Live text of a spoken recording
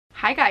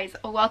Hi guys,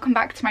 welcome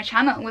back to my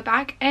channel. We're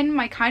back in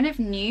my kind of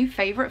new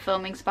favourite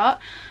filming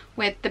spot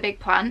with the big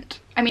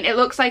plant. I mean, it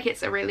looks like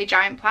it's a really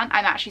giant plant.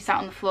 I'm actually sat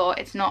on the floor.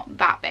 It's not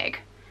that big.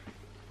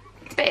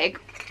 It's big,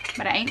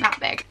 but it ain't that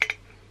big.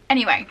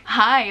 Anyway,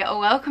 hi,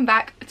 welcome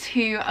back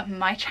to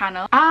my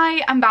channel.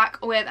 I am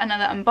back with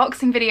another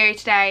unboxing video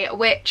today,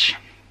 which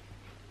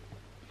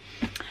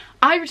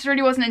I just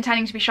really wasn't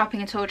intending to be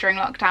shopping at all during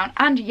lockdown,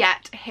 and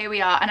yet here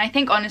we are. And I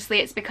think honestly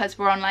it's because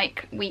we're on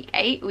like week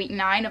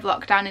 9 of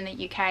lockdown in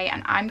the UK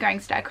and I'm going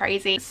stir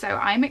crazy. So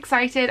I'm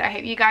excited. I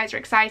hope you guys are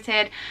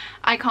excited.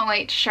 I can't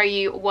wait to show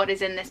you what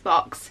is in this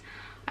box.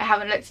 I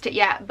haven't looked at it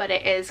yet, but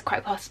it is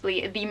quite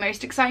possibly the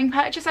most exciting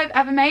purchase I've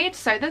ever made,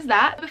 so there's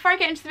that. Before I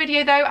get into the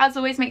video though, as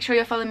always, make sure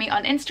you're following me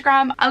on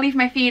Instagram. I'll leave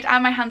my feed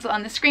and my handle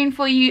on the screen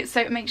for you,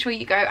 so make sure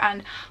you go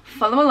and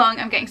follow along.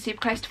 I'm getting super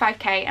close to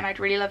 5k and I'd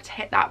really love to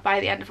hit that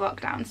by the end of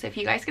lockdown, so if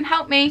you guys can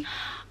help me,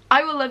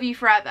 I will love you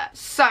forever.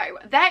 So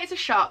there is a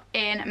shop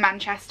in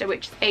Manchester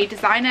which is a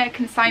designer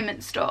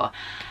consignment store.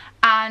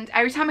 And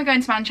every time I go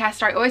into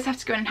Manchester, I always have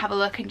to go in and have a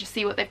look and just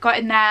see what they've got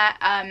in there.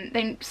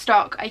 They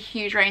stock a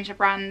huge range of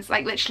brands,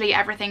 like literally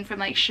everything from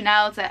like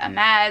Chanel to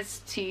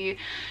Hermes to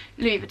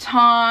Louis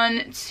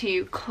Vuitton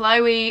to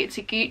Chloe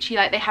to Gucci.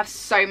 Like they have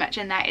so much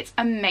in there. It's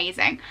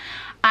amazing.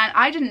 And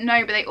I didn't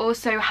know, but they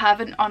also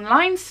have an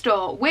online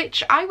store,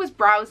 which I was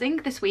browsing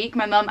this week.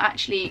 My mum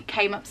actually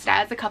came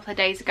upstairs a couple of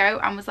days ago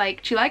and was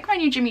like, do you like my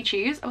new Jimmy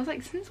Choos? I was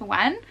like, since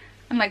when?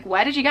 And like,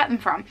 where did you get them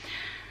from?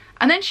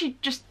 And then she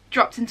just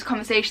dropped into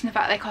conversation the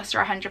fact they cost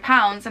her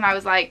 £100, and I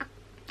was like,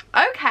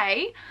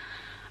 okay.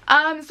 So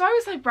I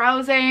was like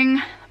browsing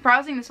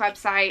this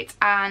website,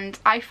 and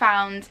I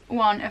found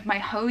one of my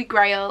holy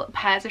grail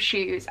pairs of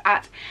shoes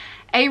at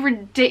a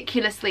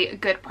ridiculously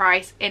good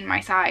price in my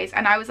size.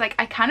 And I was like,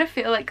 I kind of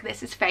feel like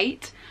this is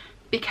fate,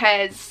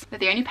 because they're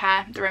the only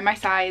pair, they're in my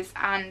size,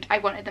 and I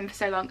wanted them for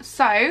so long.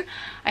 So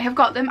I have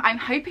got them. I'm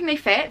hoping they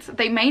fit.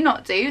 They may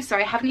not do, so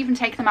I haven't even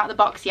taken them out of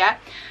the box yet.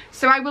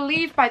 So I will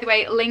leave, by the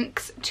way,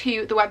 links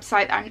to the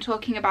website that I'm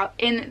talking about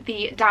in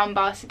the down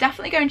bar, so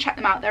definitely go and check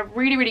them out. They're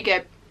really, really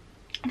good.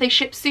 They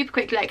ship super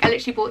quickly. Like I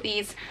literally bought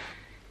these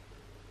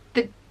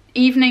the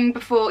evening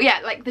before, yeah,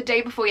 like the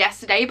day before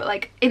yesterday, but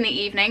like in the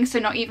evening, so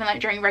not even like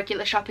during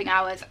regular shopping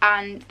hours,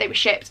 and they were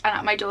shipped and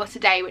at my door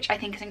today, which I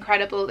think is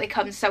incredible. They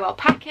come so well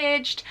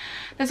packaged.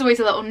 There's always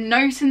a little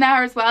note in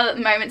there as well at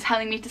the moment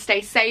telling me to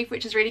stay safe,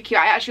 which is really cute.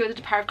 I actually ordered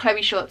a pair of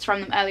Chloe shorts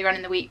from them earlier on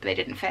in the week, but they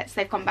didn't fit, so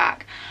they've come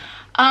back.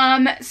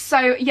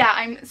 So yeah,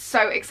 I'm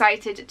so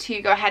excited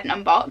to go ahead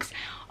and unbox.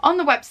 On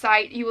the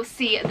website, you will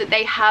see that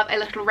they have a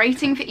little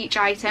rating for each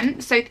item.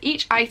 So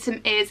each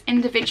item is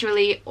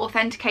individually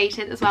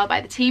authenticated as well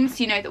by the team,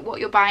 so you know that what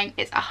you're buying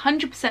is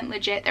 100%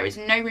 legit. There is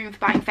no room for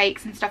buying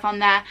fakes and stuff on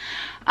there.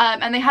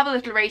 And they have a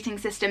little rating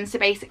system. So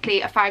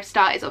basically a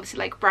 5-star is obviously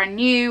like brand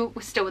new,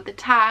 we're still with the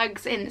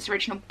tags in its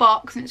original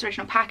box and its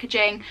original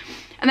packaging.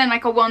 And then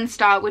like a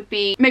 1-star would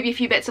be maybe a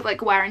few bits of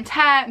like wear and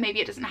tear, maybe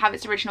it doesn't have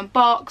its original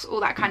box, all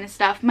that kind of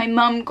stuff. My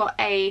mum got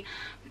a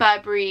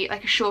Burberry,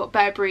 like a short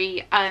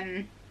Burberry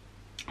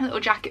a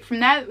little jacket from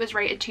there that was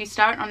rated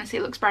 2-star, and honestly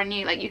it looks brand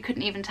new, like you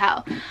couldn't even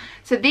tell.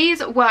 So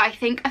these were, I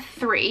think, a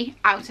 3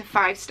 out of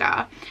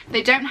 5-star.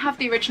 They don't have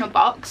the original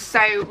box,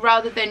 so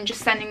rather than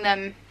just sending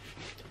them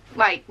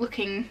like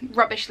looking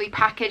rubbishly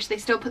packaged, they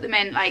still put them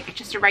in like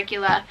just a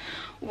regular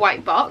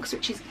white box,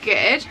 which is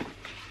good.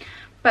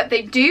 But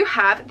they do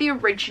have the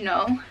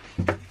original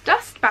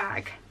dust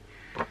bag,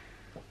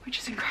 which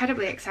is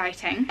incredibly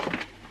exciting.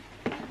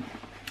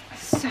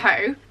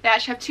 So they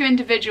actually have 2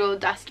 individual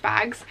dust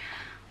bags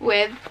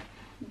with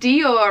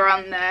DIOR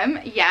on them.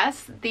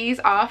 Yes, these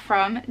are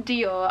from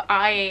DIOR.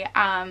 I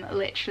am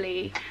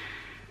literally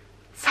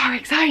so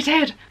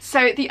excited.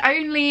 So the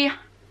only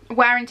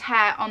wear and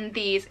tear on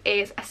these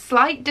is a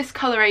slight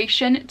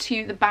discoloration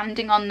to the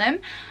banding on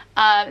them.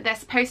 They're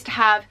supposed to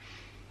have,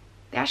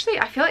 actually,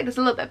 I feel like there's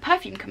a little bit of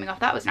perfume coming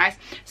off. That was nice.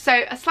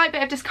 So a slight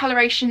bit of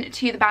discoloration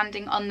to the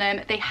banding on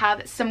them. They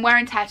have some wear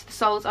and tear to the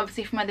soles,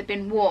 obviously from where they've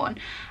been worn.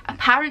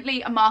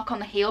 Apparently a mark on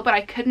the heel, but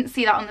I couldn't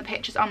see that on the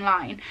pictures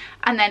online.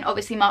 And then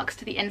obviously marks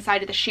to the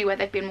inside of the shoe where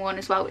they've been worn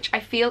as well, which I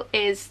feel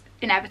is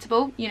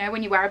inevitable. You know,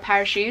 when you wear a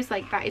pair of shoes,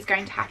 like that is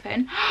going to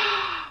happen.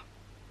 Oh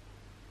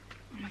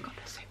my god,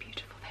 they're so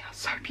beautiful. They are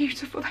so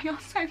beautiful. They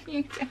are so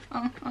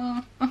beautiful.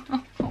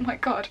 Oh my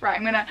god. Right,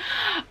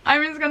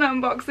 I'm just gonna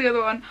unbox the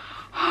other one.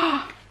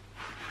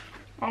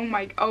 Oh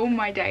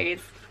my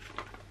days.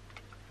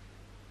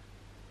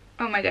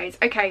 Oh my days.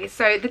 Okay,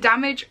 so the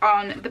damage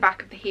on the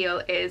back of the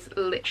heel is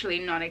literally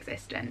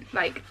non-existent.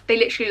 Like they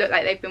literally look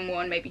like they've been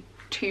worn maybe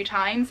 2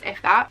 times,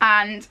 if that.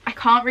 And I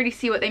can't really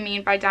see what they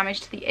mean by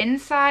damage to the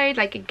inside.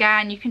 Like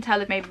again, you can tell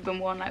they've maybe been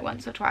worn like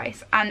once or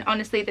twice. And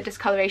honestly, the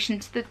discoloration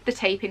to the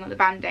taping or the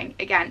banding,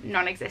 again,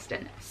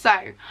 non-existent. So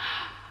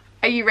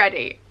are you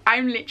ready?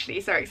 I'm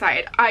literally so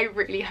excited. I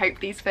really hope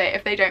these fit.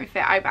 If they don't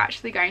fit, I'm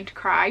actually going to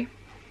cry.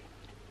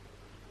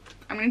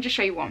 I'm going to just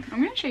show you one. I'm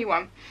going to show you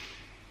one.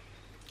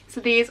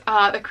 So these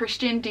are the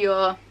Christian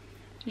Dior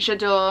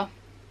J'adore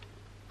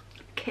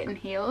kitten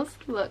heels.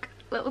 Look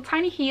little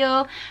tiny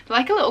heel. They're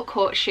like a little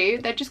court shoe.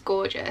 They're just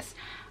gorgeous.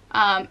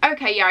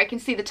 Okay, yeah, I can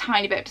see the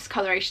tiny bit of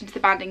discoloration to the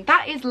banding.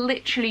 That is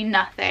literally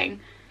nothing.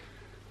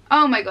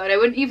 Oh my god, I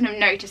wouldn't even have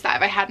noticed that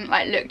if I hadn't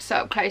like looked so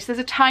up close. There's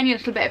a tiny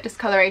little bit of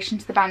discoloration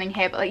to the banding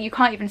here, but like you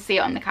can't even see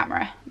it on the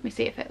camera. Let me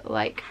see if it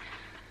like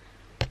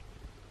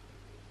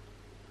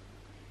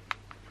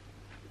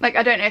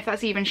I don't know if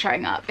that's even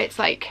showing up. It's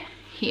like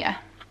here.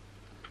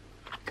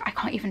 I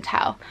can't even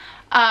tell.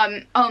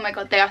 Oh my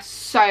god, they are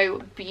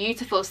so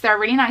beautiful. So they're a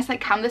really nice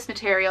like canvas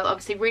material,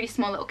 obviously really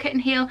small little kitten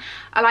heel.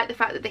 I like the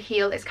fact that the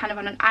heel is kind of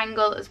on an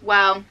angle as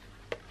well.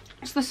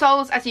 So the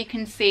soles, as you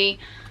can see,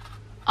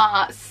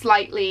 are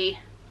slightly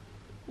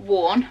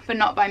worn, but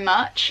not by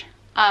much.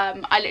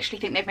 I literally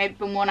think they've maybe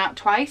been worn out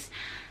twice.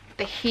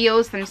 The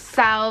heels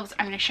themselves,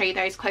 I'm going to show you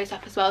those close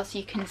up as well so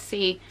you can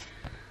see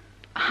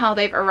how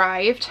they've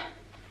arrived.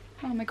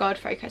 Oh my god,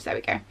 focus, there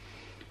we go.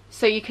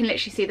 So you can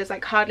literally see there's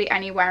like hardly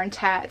any wear and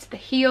tear to the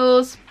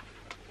heels.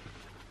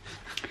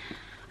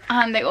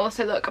 And they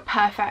also look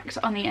perfect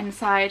on the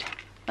inside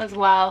as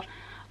well.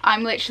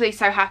 I'm literally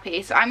so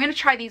happy. So I'm going to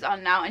try these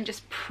on now and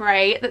just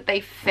pray that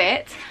they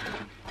fit.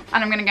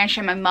 And I'm going to go and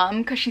show my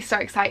mum because she's so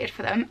excited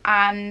for them.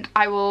 And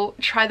I will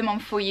try them on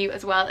for you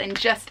as well in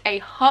just a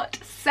hot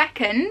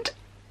second.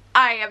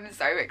 I am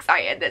so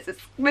excited. This is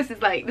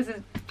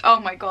oh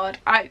my god.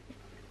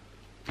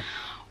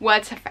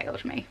 Words have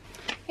failed me.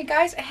 Hey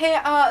guys,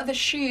 here are the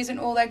shoes in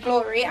all their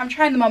glory. I'm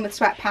trying them on with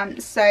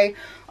sweatpants, so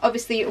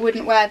obviously I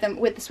wouldn't wear them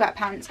with the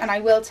sweatpants, and I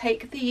will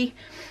take the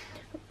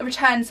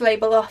returns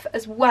label off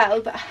as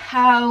well. But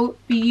how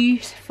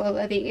beautiful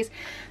are these?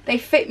 They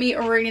fit me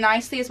really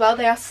nicely as well.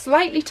 They are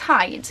slightly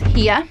tight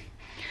here,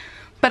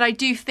 but I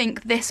do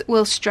think this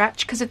will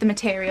stretch because of the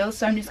materials,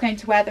 so I'm just going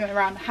to wear them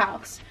around the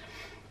house.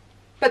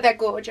 But they're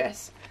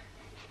gorgeous.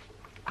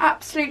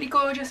 Absolutely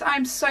gorgeous.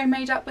 I'm so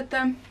made up with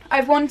them.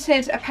 I've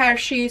wanted a pair of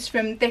shoes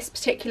from this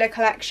particular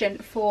collection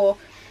for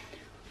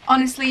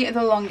honestly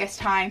the longest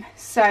time,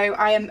 so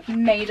I am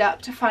made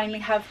up to finally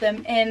have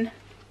them in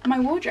my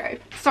wardrobe.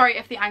 Sorry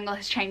if the angle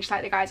has changed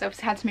slightly, guys. I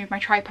obviously had to move my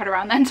tripod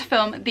around then to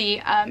film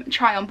the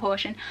try on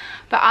portion,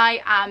 but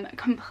I am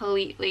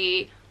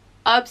completely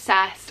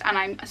obsessed and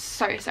I'm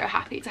so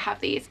happy to have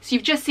these. So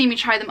you've just seen me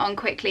try them on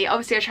quickly.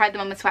 Obviously I tried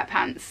them on with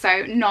sweatpants,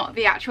 so not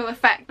the actual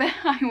effect that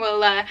I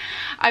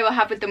will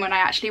have with them when I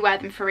actually wear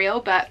them for real,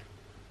 but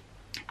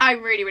I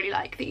really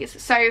like these.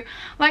 So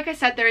like I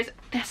said,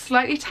 they're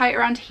slightly tight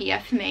around here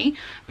for me,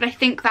 but I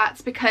think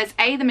that's because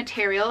A, the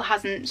material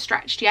hasn't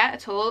stretched yet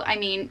at all. I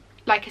mean,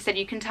 like I said,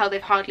 you can tell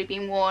they've hardly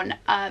been worn.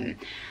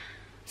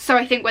 So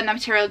I think when the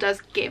material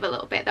does give a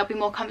little bit, they'll be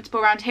more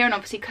comfortable around here, and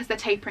obviously because they're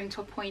tapering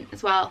to a point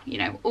as well, you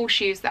know, all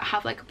shoes that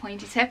have like a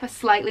pointy tip are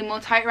slightly more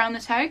tight around the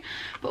toe,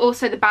 but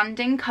also the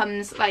banding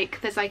comes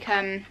like, there's like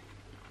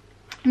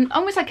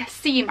almost like a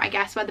seam, I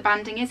guess, where the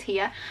banding is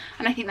here,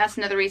 and I think that's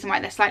another reason why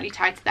they're slightly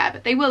tighter there,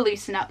 but they will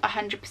loosen up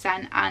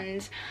 100%,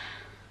 and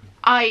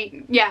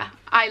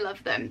I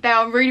love them. They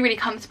are really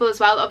comfortable as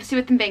well. Obviously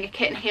with them being a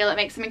kitten heel, it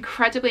makes them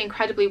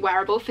incredibly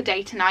wearable for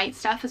day to night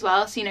stuff as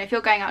well. So, you know, if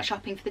you're going out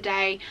shopping for the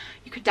day,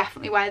 you could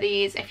definitely wear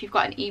these. If you've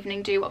got an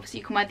evening do, obviously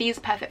you can wear these.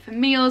 Perfect for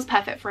meals,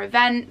 perfect for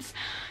events.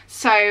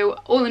 So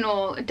all in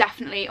all,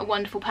 definitely a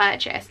wonderful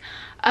purchase.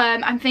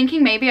 I'm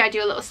thinking maybe I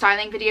do a little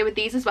styling video with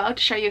these as well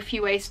to show you a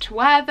few ways to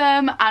wear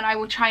them, and I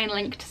will try and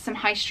link to some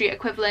high street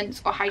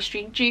equivalents or high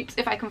street dupes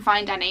if I can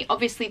find any.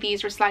 Obviously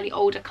these are a slightly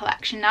older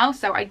collection now,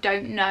 so I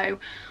don't know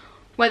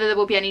whether there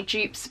will be any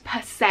dupes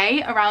per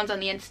se around on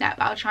the internet,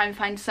 but I'll try and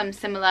find some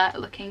similar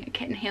looking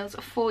kitten heels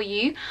for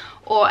you,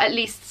 or at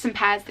least some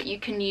pairs that you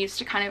can use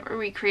to kind of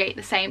recreate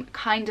the same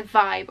kind of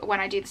vibe when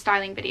I do the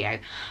styling video.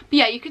 But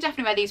yeah, you could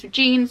definitely wear these with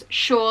jeans,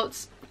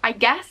 shorts, I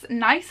guess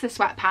nicer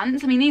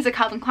sweatpants. I mean, these are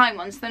Calvin Klein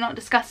ones, so they're not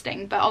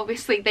disgusting, but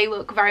obviously they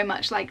look very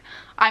much like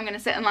I'm going to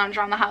sit and lounge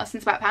around the house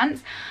in sweatpants.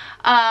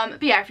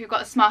 But yeah, if you've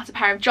got a smarter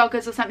pair of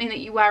joggers or something that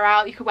you wear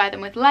out, you could wear them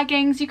with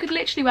leggings. You could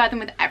literally wear them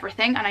with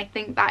everything, and I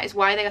think that is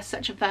why they are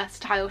such a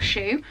versatile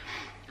shoe.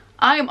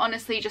 I am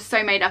honestly just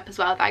so made up as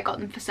well that I got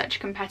them for such a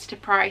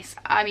competitive price.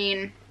 I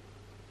mean,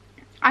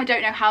 I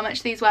don't know how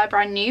much these were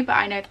brand new, but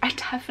I know I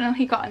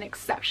definitely got an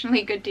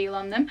exceptionally good deal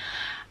on them.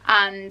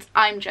 And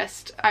I'm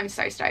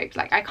so stoked.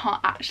 Like, I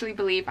can't actually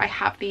believe I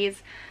have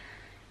these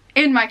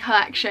in my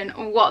collection.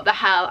 What the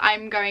hell?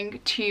 I'm going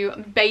to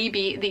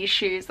baby these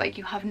shoes like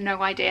you have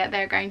no idea.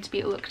 They're going to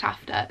be looked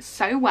after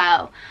so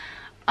well.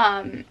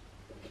 I'm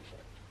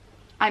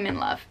in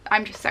love.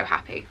 I'm just so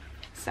happy.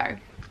 So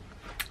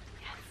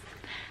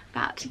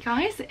that,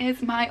 guys,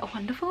 is my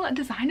wonderful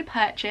designer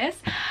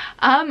purchase.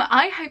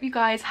 I hope you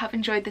guys have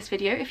enjoyed this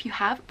video. If you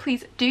have,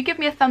 please do give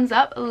me a thumbs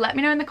up. Let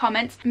me know in the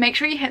comments. Make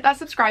sure you hit that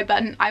subscribe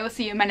button. I will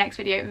see you in my next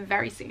video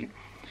very soon.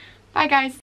 Bye, guys.